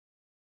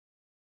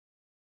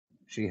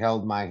She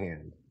held my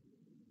hand.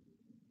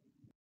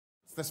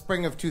 It's the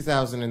spring of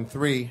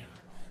 2003.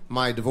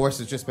 My divorce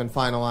has just been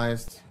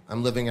finalized.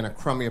 I'm living in a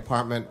crummy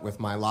apartment with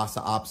my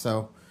Lhasa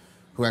Apso,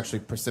 who actually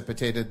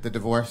precipitated the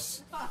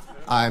divorce.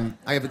 I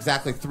have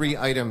exactly 3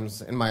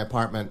 items in my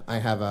apartment. I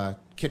have a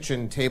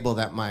kitchen table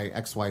that my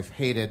ex-wife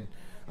hated.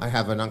 I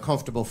have an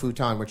uncomfortable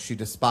futon, which she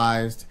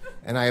despised.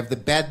 And I have the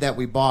bed that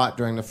we bought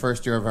during the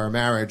first year of our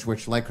marriage,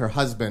 which, like her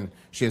husband,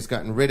 she has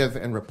gotten rid of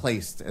and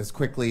replaced as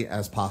quickly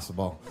as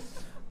possible.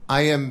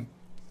 I am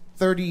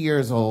 30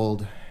 years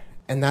old,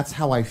 and that's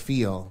how I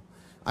feel.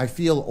 I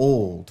feel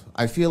old.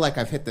 I feel like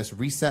I've hit this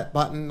reset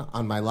button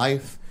on my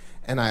life,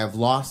 and I have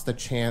lost the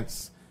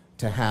chance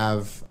to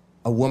have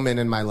a woman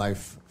in my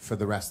life for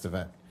the rest of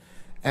it.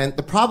 And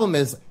the problem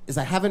is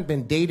I haven't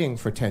been dating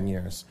for 10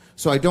 years,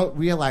 so I don't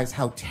realize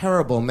how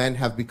terrible men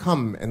have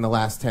become in the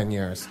last 10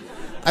 years.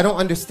 I don't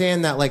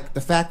understand that, like,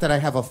 the fact that I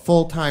have a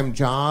full-time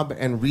job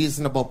and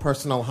reasonable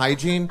personal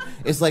hygiene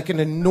is like an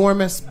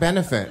enormous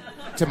benefit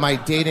to my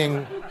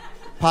dating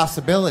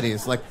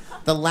possibilities. Like,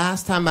 the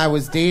last time I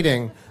was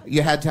dating,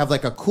 you had to have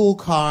like a cool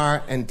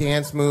car and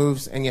dance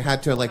moves, and you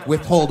had to like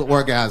withhold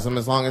orgasm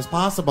as long as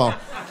possible.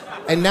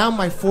 And now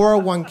my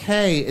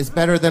 401k is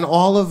better than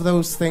all of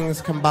those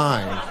things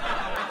combined.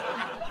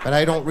 But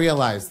I don't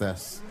realize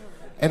this.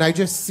 And I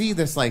just see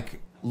this like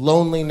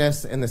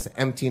loneliness and this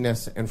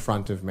emptiness in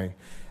front of me.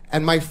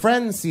 And my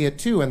friends see it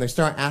too, and they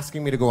start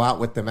asking me to go out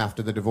with them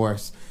after the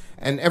divorce.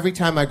 And every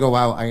time I go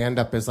out, I end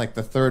up as like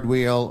the 3rd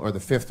wheel or the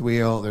 5th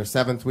wheel or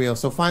 7th wheel.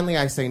 So finally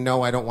I say,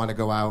 no, I don't want to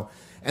go out.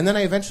 And then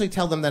I eventually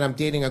tell them that I'm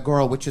dating a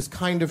girl, which is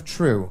kind of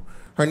true.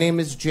 Her name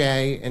is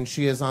Jay, and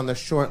she is on the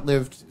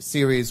short-lived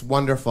series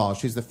Wonderfalls.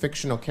 She's the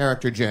fictional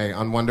character Jay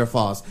on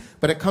Wonderfalls.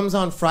 But it comes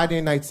on Friday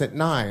nights at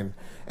 9.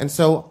 And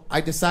so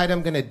I decide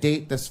I'm going to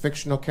date this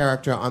fictional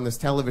character on this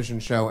television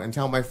show and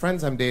tell my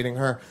friends I'm dating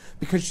her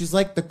because she's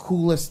like the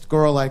coolest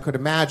girl I could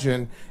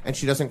imagine, and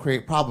she doesn't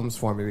create problems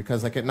for me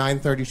because like at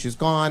 9:30 she's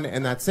gone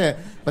and that's it.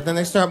 But then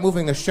they start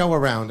moving the show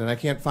around and I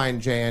can't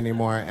find Jay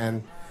anymore,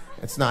 and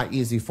it's not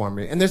easy for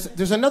me. And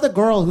there's another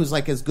girl who's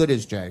like as good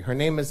as Jay. Her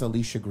name is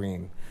Elysha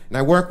Green. And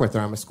I work with her.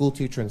 I'm a school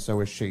teacher, and so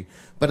is she.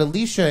 But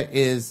Elysha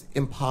is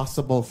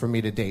impossible for me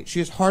to date.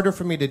 She is harder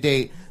for me to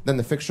date than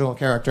the fictional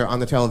character on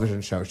the television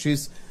show.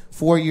 She's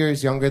 4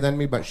 years younger than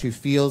me, but she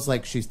feels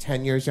like she's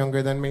 10 years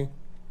younger than me.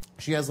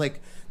 She has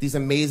like these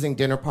amazing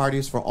dinner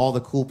parties for all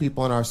the cool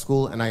people in our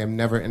school, and I am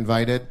never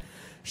invited.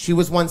 She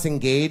was once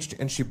engaged,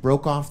 and she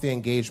broke off the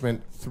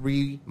engagement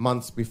 3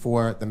 months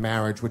before the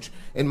marriage, which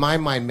in my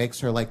mind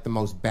makes her like the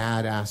most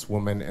badass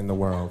woman in the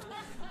world.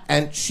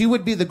 And she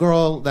would be the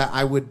girl that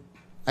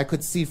I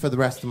could see for the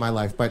rest of my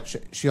life, but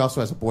she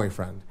also has a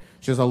boyfriend.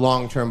 She has a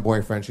long-term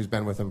boyfriend. She's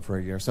been with him for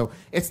a year. So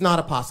it's not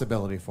a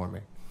possibility for me.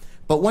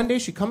 But one day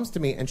she comes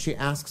to me and she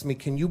asks me,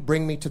 can you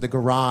bring me to the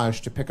garage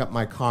to pick up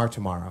my car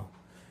tomorrow?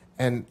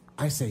 And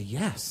I say,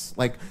 yes.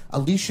 Like,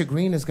 Elysha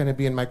Green is going to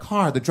be in my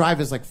car. The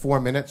drive is like 4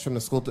 minutes from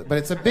the school, but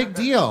it's a big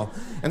deal.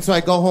 And so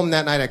I go home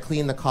that night, I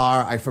clean the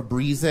car, I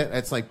Febreze it.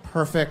 It's like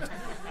perfect.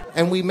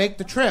 And we make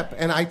the trip,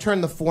 and I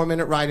turn the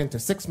 4-minute ride into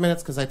 6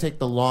 minutes because I take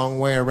the long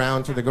way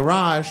around to the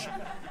garage.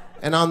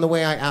 And on the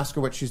way, I ask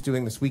her what she's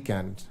doing this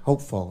weekend,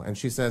 hopeful. And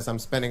she says, I'm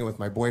spending it with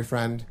my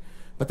boyfriend.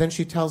 But then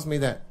she tells me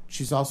that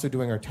she's also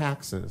doing her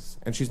taxes.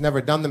 And she's never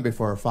done them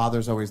before. Her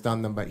father's always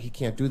done them, but he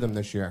can't do them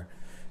this year.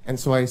 And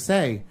so I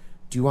say,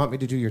 do you want me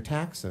to do your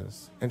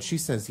taxes? And she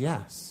says,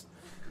 yes.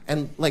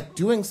 And like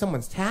doing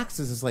someone's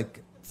taxes is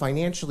like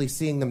financially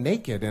seeing them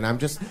naked. And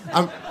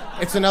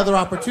it's another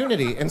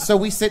opportunity. And so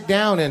we sit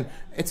down, and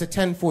it's a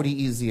 10:40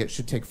 easy. It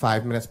should take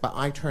 5 minutes, but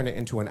I turn it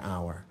into an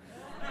hour.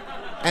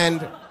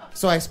 And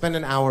so I spend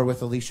an hour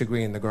with Elysha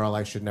Green, the girl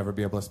I should never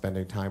be able to spend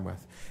any time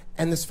with.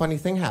 And this funny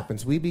thing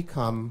happens. We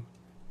become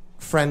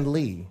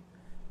friendly,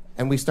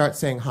 and we start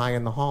saying hi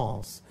in the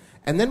halls.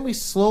 And then we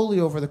slowly,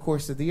 over the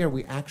course of the year,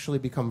 we actually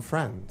become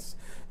friends.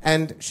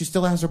 And she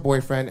still has her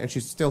boyfriend, and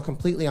she's still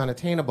completely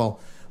unattainable.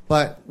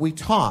 But we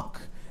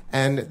talk.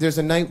 And there's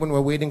a night when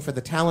we're waiting for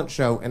the talent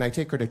show, and I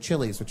take her to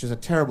Chili's, which is a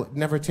terrible,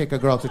 never take a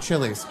girl to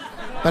Chili's.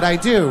 But I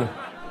do.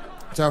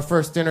 It's our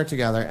first dinner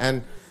together.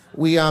 And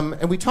we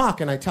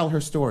talk, and I tell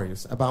her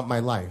stories about my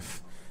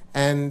life.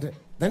 And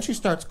then she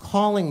starts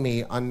calling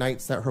me on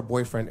nights that her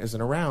boyfriend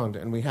isn't around.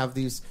 And we have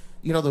these,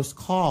 you know, those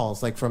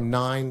calls like from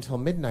 9 till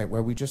midnight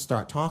where we just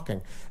start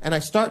talking. And I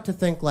start to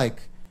think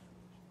like,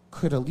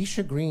 could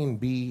Elysha Green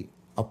be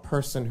a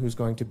person who's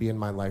going to be in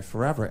my life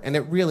forever? And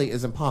it really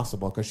is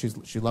impossible because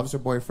she loves her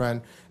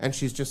boyfriend, and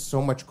she's just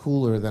so much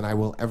cooler than I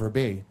will ever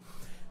be.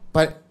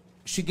 But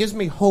she gives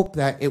me hope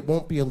that it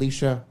won't be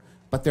Elysha,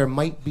 but there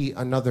might be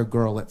another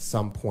girl at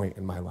some point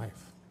in my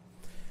life.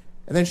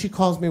 And then she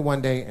calls me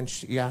one day and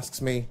she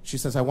asks me, she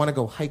says, I want to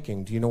go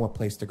hiking. Do you know a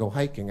place to go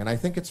hiking? And I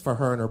think it's for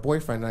her and her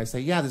boyfriend. And I say,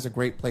 yeah, there's a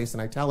great place.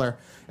 And I tell her,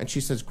 and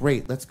she says,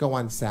 great, let's go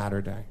on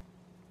Saturday.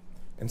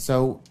 And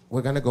so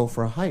we're going to go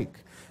for a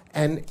hike.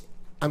 And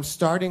I'm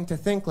starting to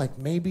think, like,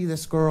 maybe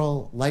this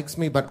girl likes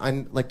me, but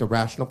I'm, like, the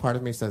rational part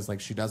of me says,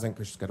 like, she doesn't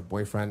because she's got a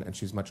boyfriend and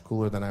she's much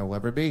cooler than I will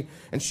ever be.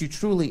 And she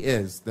truly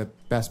is the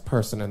best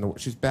person in the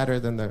world. She's better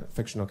than the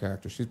fictional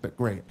character. She's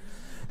great.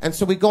 And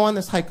so we go on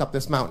this hike up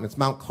this mountain. It's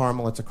Mount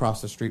Carmel. It's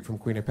across the street from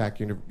Quinnipiac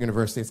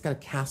University. It's got a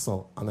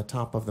castle on the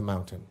top of the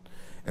mountain.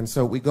 And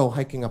so we go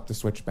hiking up the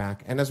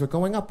switchback. And as we're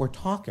going up, we're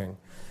talking.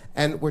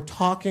 And we're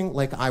talking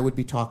like I would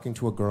be talking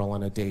to a girl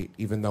on a date,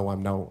 even though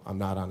I'm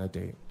not on a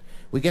date.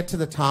 We get to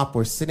the top,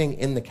 we're sitting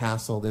in the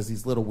castle, there's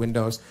these little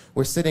windows.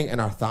 We're sitting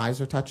and our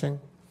thighs are touching.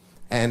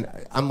 And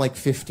I'm like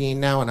 15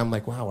 now, and I'm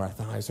like, wow, our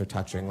thighs are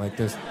touching. Like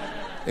this,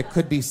 it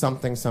could be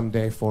something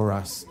someday for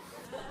us.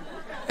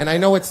 And I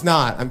know it's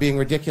not, I'm being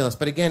ridiculous,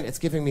 but again, it's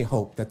giving me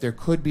hope that there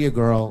could be a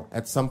girl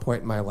at some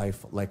point in my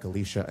life like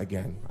Elysha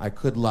again. I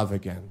could love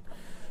again.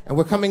 And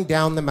we're coming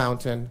down the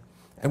mountain,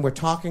 and we're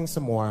talking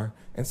some more,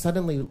 and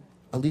suddenly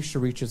Elysha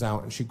reaches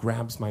out and she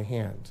grabs my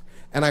hand.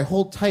 And I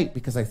hold tight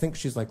because I think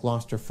she's like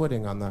lost her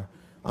footing on the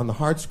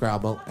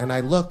hardscrabble. And I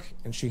look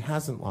and she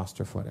hasn't lost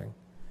her footing.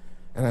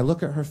 And I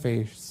look at her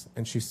face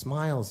and she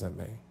smiles at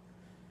me.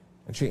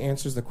 And she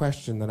answers the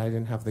question that I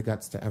didn't have the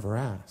guts to ever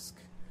ask.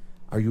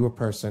 Are you a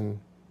person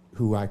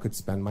who I could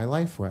spend my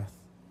life with?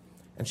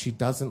 And she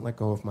doesn't let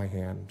go of my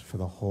hand for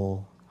the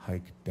whole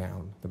hike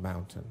down the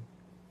mountain.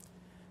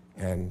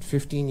 And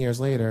 15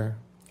 years later,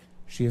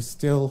 she is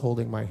still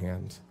holding my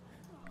hand,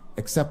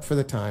 except for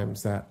the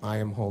times that I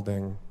am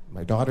holding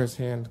my daughter's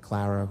hand,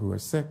 Clara, who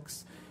is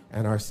 6,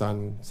 and our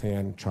son's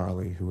hand,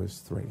 Charlie, who is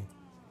 3.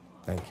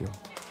 Thank you.